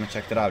out, because I haven't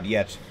checked it out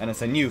yet. And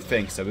it's a new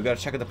thing, so we gotta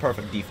check out the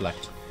perfect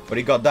deflect. But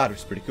he got that, which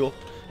is pretty cool.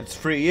 Let's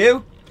free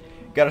you.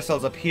 Get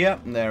ourselves up here.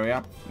 There we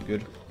are.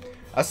 Good.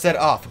 I said,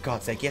 oh, for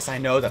God's sake, yes, I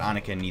know that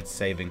Anakin needs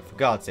saving. For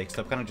God's sake,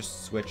 stop. Can I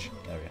just switch?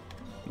 There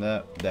we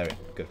are. There we are.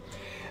 Good.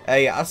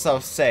 Yeah, as I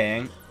was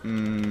saying,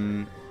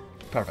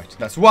 perfect.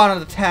 That's 1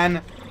 out of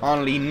 10.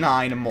 Only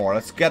 9 more.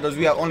 Let's get those.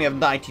 We only have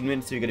 19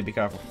 minutes, so you gotta be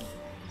careful.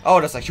 Oh,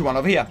 there's actually one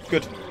over here.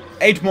 Good.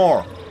 8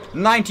 more.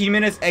 19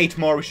 minutes, 8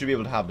 more. We should be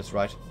able to have this,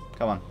 right?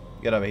 Come on.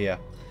 Get over here.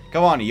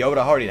 Come on,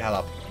 Yoda. Hurry the hell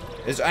up.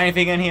 Is there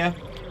anything in here?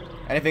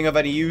 Anything of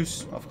any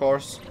use, of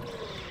course?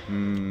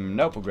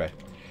 Nope, great.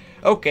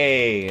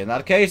 Okay, in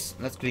that case,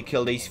 let's quickly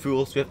kill these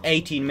fools. We have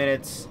 18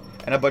 minutes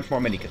and a bunch more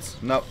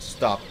minikits. No,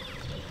 stop.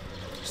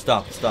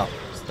 Stop.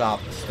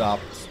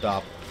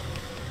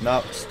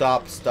 No,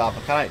 stop.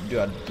 Can I do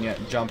a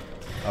jump?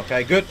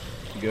 Okay, good.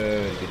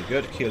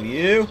 Good. Kill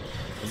you.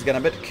 It's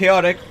getting a bit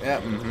chaotic. Yeah,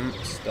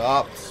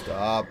 Stop.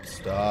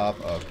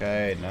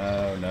 Okay,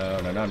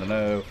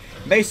 no.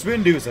 Mace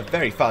Windu is a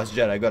very fast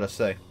Jedi, I gotta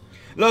say.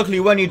 Luckily,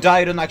 when you die,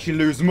 you don't actually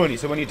lose money.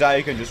 So when you die,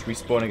 you can just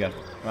respawn again.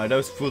 Right,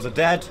 those fools are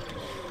dead.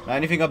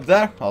 Anything up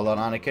there? Hold on,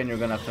 Anakin. You're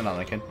gonna have to...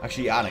 Anakin.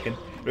 Actually, Anakin.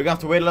 You're gonna have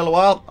to wait a little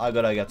while. I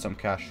gotta get some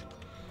cash.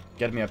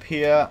 Get me up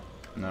here.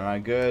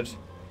 Alright, good.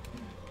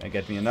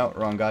 Get me... No,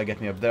 wrong guy. Get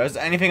me up there. Is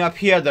there anything up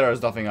here? There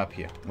is nothing up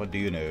here. What do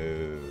you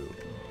know?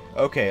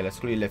 Okay, let's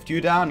quickly lift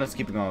you down. Let's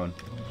keep it going.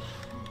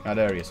 Now,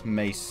 there he is.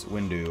 Mace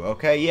Windu.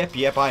 Okay,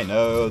 yep. I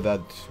know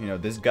that, you know,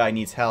 this guy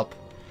needs help.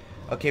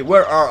 Okay,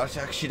 where are...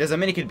 Actually, there's a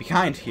minikit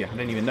behind here. I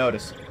didn't even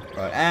notice.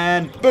 Right,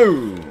 and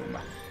boom!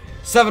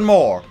 7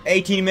 more.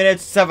 18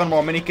 minutes, 7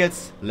 more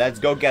minikits. Let's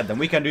go get them.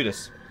 We can do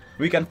this.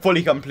 We can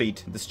fully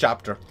complete this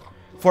chapter.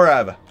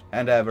 Forever.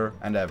 And ever.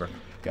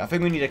 Okay, I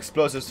think we need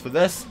explosives for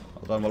this.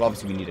 Hold on, well,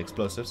 obviously we need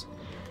explosives.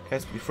 Okay,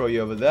 so we throw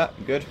you over there.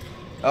 Good.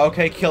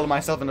 Okay, killed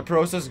myself in the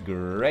process.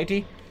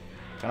 Greaty.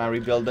 Can I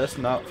rebuild this?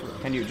 No.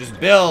 Can you just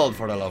build,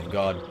 for the love of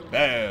God?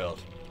 Build.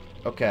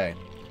 Okay.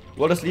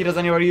 Will this lead us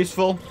anywhere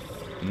useful?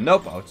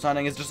 Nope.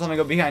 Outstanding. Is there something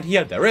up behind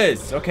here? There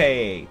is.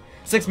 Okay.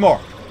 6 more.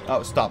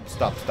 Oh, stop.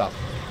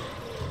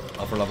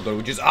 Oh, for the love of God,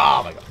 we just...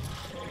 Oh, my God.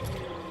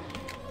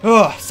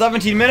 Oh,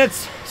 17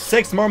 minutes.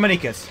 6 more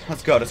minikits.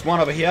 Let's go. There's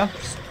one over here.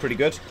 It's pretty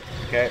good.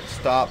 Okay.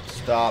 Stop.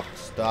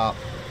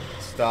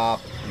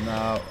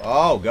 No.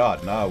 Oh,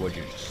 God. No, would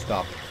you just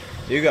stop?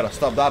 You gotta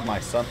stop that, my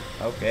son.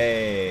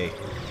 Okay.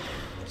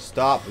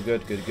 Stop.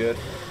 Good.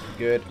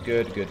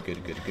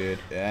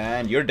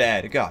 And you're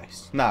dead,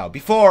 guys. Now,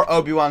 before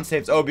Obi-Wan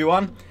saves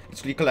Obi-Wan,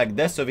 let's collect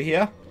this over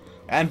here.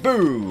 And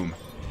boom.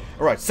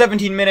 Alright,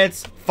 17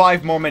 minutes,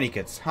 5 more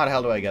minikits. How the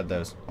hell do I get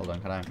those? Hold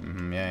on, can I?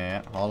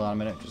 Yeah. Hold on a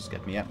minute. Just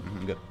get me up.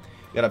 Good.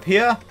 Get up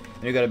here.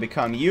 And you're gonna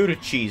become you to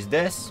cheese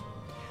this.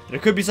 There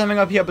could be something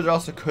up here, but there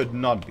also could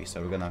not be.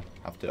 So we're gonna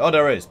have to... Oh,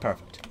 there is.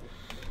 Perfect.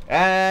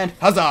 And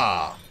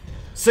huzzah!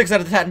 6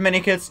 out of 10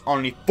 minikits,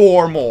 only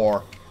 4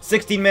 more.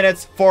 16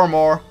 minutes, 4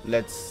 more.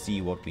 Let's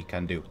see what we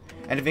can do.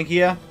 Anything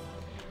here?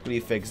 We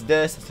fix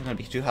this. That's not gonna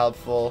be too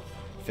helpful.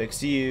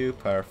 Fix you.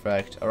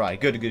 Perfect. Alright,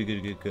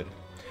 good.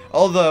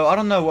 Although, I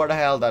don't know where the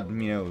hell that,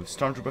 you know,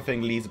 Stormtrooper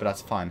thing leads, but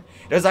that's fine.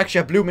 There's actually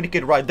a blue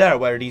minikit right there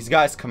where these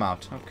guys come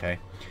out. Okay.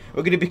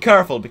 We're gonna be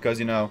careful because,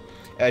 you know,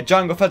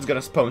 Jango Fett's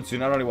gonna spawn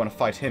soon. I don't really want to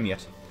fight him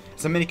yet.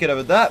 There's a minikit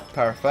over there.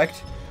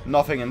 Perfect.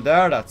 Nothing in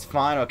there. That's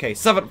fine. Okay,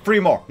 3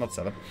 more. Not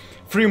 7.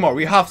 3 more.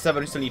 We have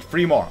 7. We still need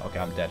 3 more. Okay,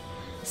 I'm dead.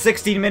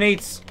 16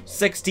 minutes.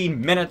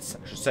 16 minutes.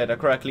 I should say that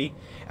correctly.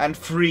 And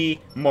 3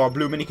 more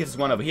blue minikits. There's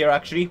one over here,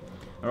 actually.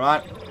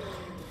 Alright.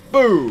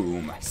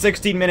 Boom!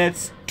 16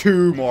 minutes,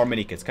 2 more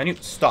minikits. Can you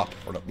stop?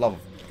 For the love of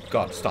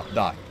God, stop,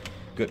 die.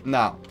 Good.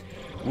 Now,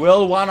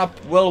 will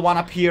one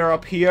appear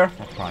up here?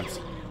 Oh, thanks.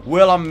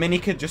 Will a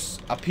minikit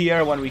just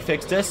appear when we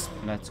fix this?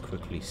 Let's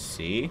quickly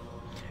see.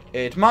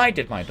 It might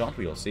not.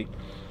 We'll see.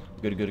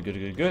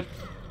 Good.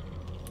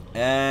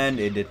 And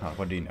it did not.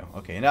 What do you know?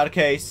 Okay, in that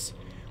case,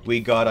 we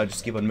gotta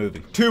just keep on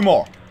moving. 2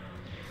 more.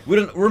 We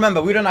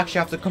don't actually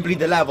have to complete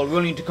the level. We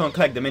only need to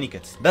collect the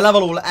minikits. The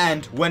level will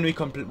end when we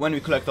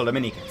collect all the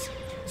minikits.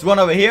 There's one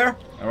over here.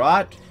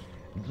 Alright.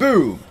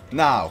 Boom.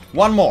 Now,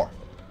 1 more.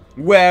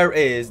 Where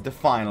is the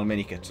final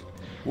minikit?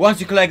 Once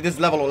you collect this,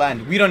 level will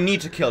end. We don't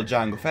need to kill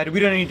Jango Fett. We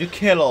don't need to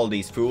kill all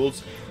these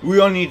fools. We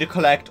only need to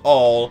collect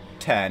all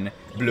 10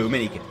 blue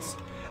minikits.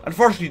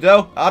 Unfortunately,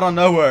 though, I don't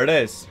know where it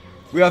is.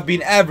 We have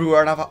been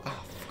everywhere and for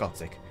God's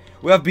sake.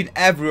 We have been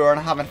everywhere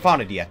and haven't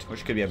found it yet,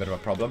 which could be a bit of a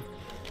problem.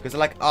 Because they're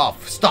like, oh,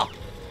 stop.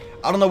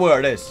 I don't know where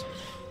it is.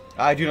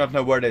 I do not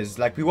know where it is.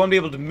 Like, we won't be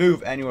able to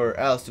move anywhere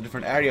else to a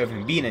different area we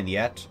haven't been in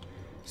yet.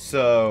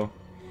 So,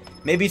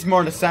 maybe it's more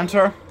in the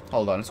center.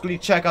 Hold on, let's quickly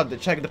check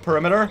the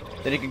perimeter.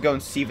 Then you can go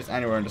and see if it's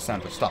anywhere in the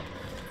center. Stop.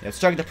 Let's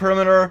check the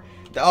perimeter.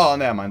 Oh,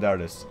 never mind, there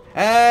it is.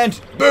 And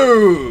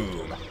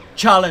boom!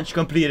 Challenge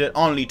completed.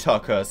 Only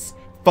took us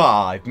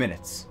 5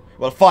 minutes.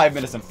 Well, 5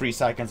 minutes and 3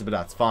 seconds, but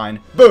that's fine.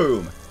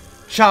 Boom!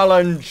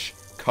 Challenge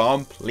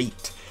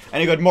complete.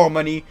 And you got more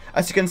money.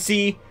 As you can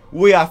see,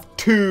 we have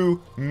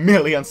 2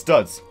 million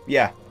studs.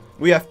 Yeah,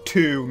 we have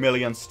 2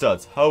 million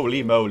studs.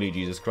 Holy moly,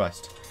 Jesus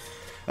Christ.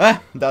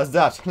 That's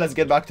that. Let's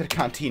get back to the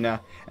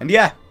cantina. And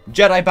yeah,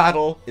 Jedi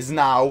battle is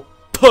now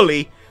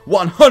fully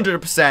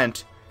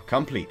 100%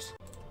 complete.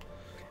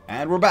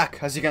 And we're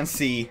back. As you can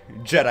see,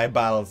 Jedi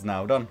battle's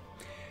now done.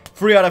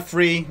 3 out of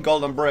 3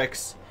 golden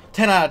bricks.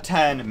 10 out of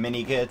 10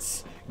 mini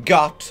kits.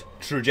 Got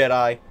True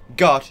Jedi.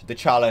 Got the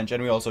challenge.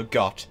 And we also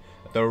got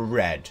the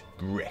red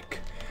brick.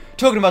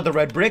 Talking about the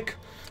red brick,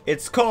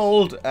 it's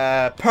called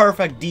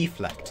Perfect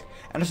Deflect.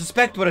 And I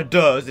suspect what it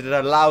does is it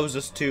allows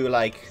us to,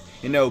 like,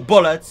 you know,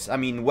 bullets, I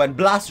mean, when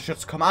blaster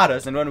shots come at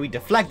us and when we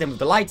deflect them with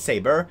the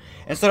lightsaber,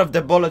 instead of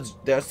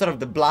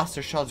the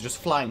blaster shots just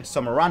flying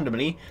somewhere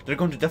randomly, they're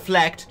going to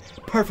deflect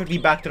perfectly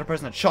back to the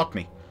person that shot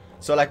me.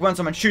 So, like, when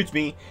someone shoots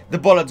me, the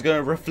bullet's going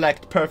to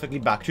reflect perfectly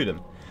back to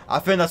them. I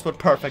think that's what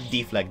perfect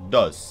deflect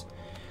does.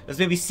 Let's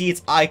maybe see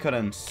its icon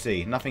and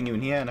see. Nothing new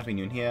in here, nothing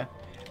new in here.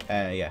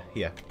 Yeah,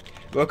 here.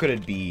 What could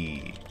it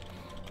be?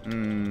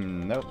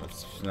 Nope,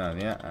 that's no,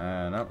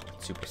 yeah, no.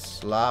 Super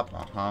slap,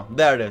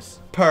 There it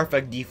is.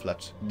 Perfect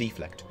deflect.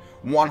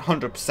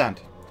 100%.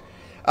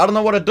 I don't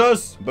know what it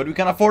does, but we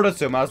can afford it,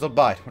 so might as well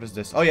buy it. What is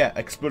this? Oh yeah,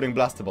 exploding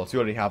blaster bolts. You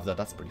already have that,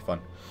 that's pretty fun.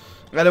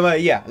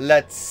 Anyway, yeah,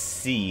 let's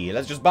see.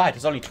 Let's just buy it.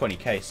 It's only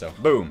 20k, so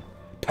boom.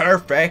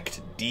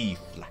 Perfect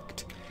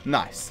deflect.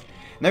 Nice.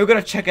 Now we're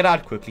gonna check it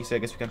out quickly, so I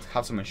guess we can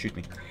have someone shoot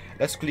me.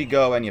 Let's quickly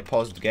go and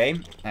pause the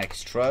game.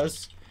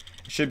 Extras.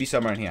 It should be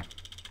somewhere in here.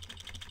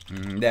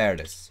 There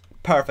it is.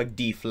 Perfect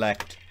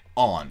deflect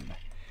on.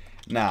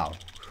 Now,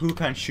 who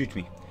can shoot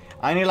me?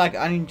 I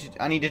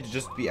need it to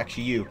just be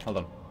actually you. Hold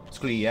on.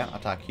 Quickly, yeah,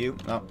 attack you.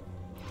 No.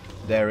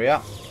 There we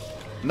are.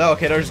 No,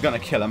 okay, they're just gonna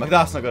kill him. Like,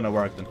 that's not gonna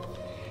work then.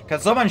 Can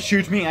someone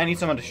shoot me? I need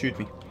someone to shoot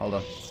me. Hold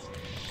on.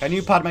 Can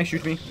you, Padme,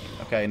 shoot me?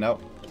 Okay, no.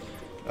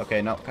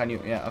 Okay, no. Can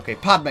you? Yeah, okay.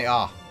 Padme,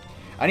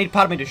 I need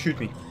Padme to shoot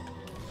me.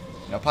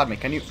 No, Padme,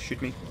 can you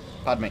shoot me?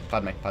 Padme,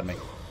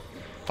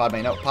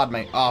 no,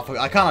 Padme. Oh,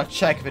 I cannot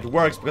check if it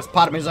works because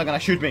Padme is not gonna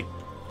shoot me.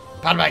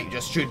 Padme,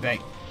 just shoot me.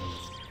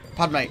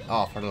 Padme,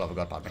 oh, for the love of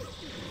God, Padme.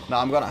 No,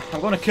 I'm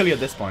gonna kill you at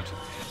this point.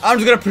 I'm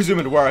just gonna presume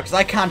it works.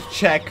 I can't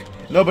check.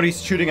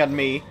 Nobody's shooting at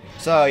me.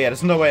 So, yeah,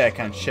 there's no way I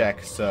can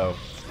check. So,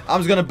 I'm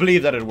just gonna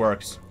believe that it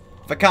works.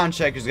 If I can't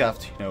check, you're just gonna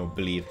have to, you know,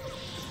 believe.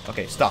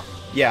 Okay, stop.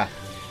 Yeah.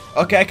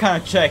 Okay, I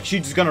can't check.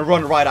 She's just gonna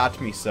run right at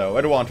me, so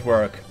it won't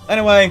work.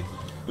 Anyway,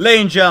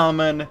 ladies and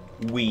gentlemen,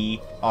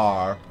 we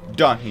are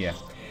done here.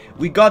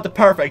 We got the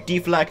perfect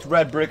deflect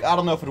red brick. I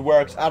don't know if it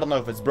works. I don't know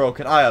if it's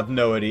broken. I have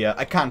no idea.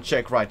 I can't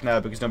check right now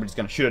because nobody's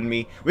gonna shoot at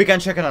me. We can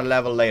check on a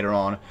level later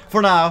on.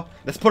 For now,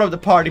 let's put up the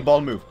party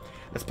ball move.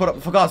 Let's put up,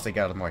 for God's sake,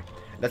 get out of the way.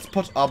 Let's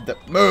put up the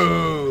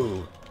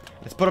move.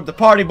 Let's put up the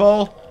party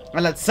ball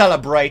and let's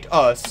celebrate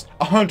us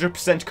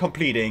 100%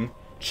 completing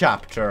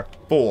chapter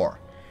 4.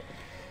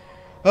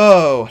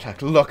 Oh,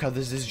 look how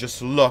this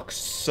just looks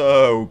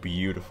so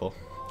beautiful.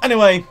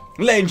 Anyway,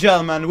 ladies and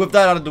gentlemen, with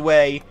that out of the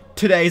way,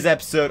 today's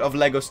episode of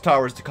LEGO Star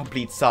Wars The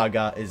Complete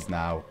Saga is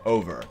now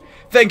over.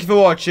 Thank you for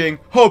watching.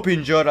 Hope you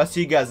enjoyed. I'll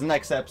see you guys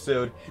next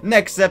episode.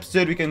 Next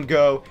episode we can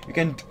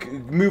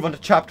move on to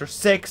chapter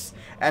 6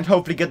 and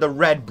hopefully get the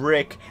red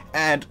brick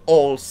and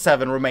all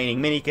 7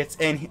 remaining mini kits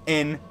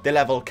in the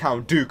level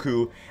Count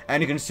Dooku,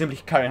 and you can simply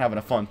carry on having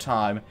a fun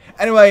time.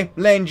 Anyway,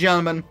 ladies and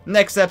gentlemen,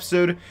 next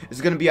episode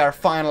is going to be our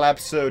final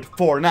episode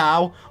for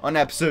now on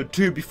episode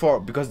 2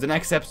 because the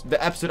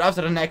episode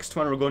after the next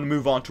one we're going to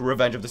move on to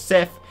Revenge of the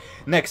Sith.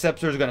 Next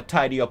episode is going to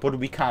tidy up what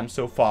we can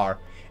so far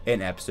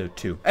in episode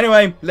 2.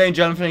 Anyway, ladies and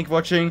gentlemen, thank you for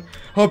watching.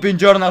 Hope you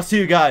enjoyed, and I'll see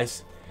you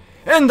guys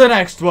in the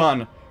next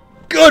one.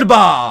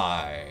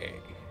 Goodbye!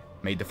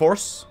 May the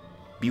Force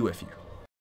be with you.